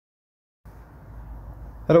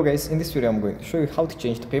Hello guys, in this video I'm going to show you how to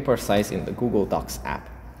change the paper size in the Google Docs app.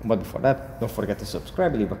 But before that, don't forget to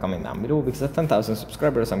subscribe, leave a comment down below, because at 10,000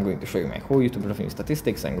 subscribers I'm going to show you my whole YouTube revenue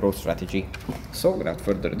statistics and growth strategy. So without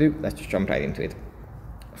further ado, let's just jump right into it.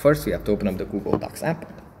 First we have to open up the Google Docs app.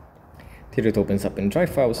 Here it opens up in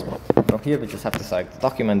Drive files. From here we just have to select the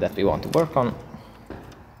document that we want to work on.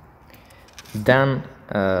 Then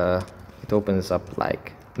it opens up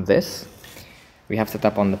like this. We have to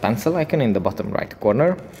tap on the pencil icon in the bottom right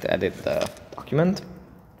corner to edit the document.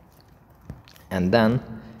 And then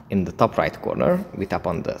in the top right corner, we tap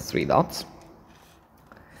on the three dots.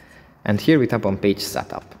 And here we tap on page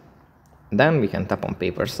setup. Then we can tap on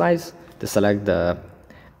paper size to select the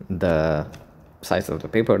size of the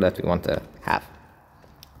paper that we want to have.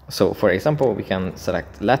 So for example, we can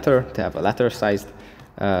select letter to have a letter sized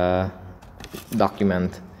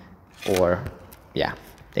document, or yeah,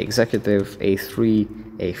 executive, A3,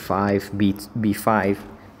 A5, B5,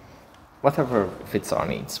 whatever fits our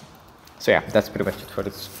needs. So yeah, that's pretty much it for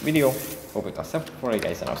this video. Hope it was helpful for you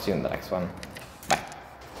guys, and I'll see you in the next one.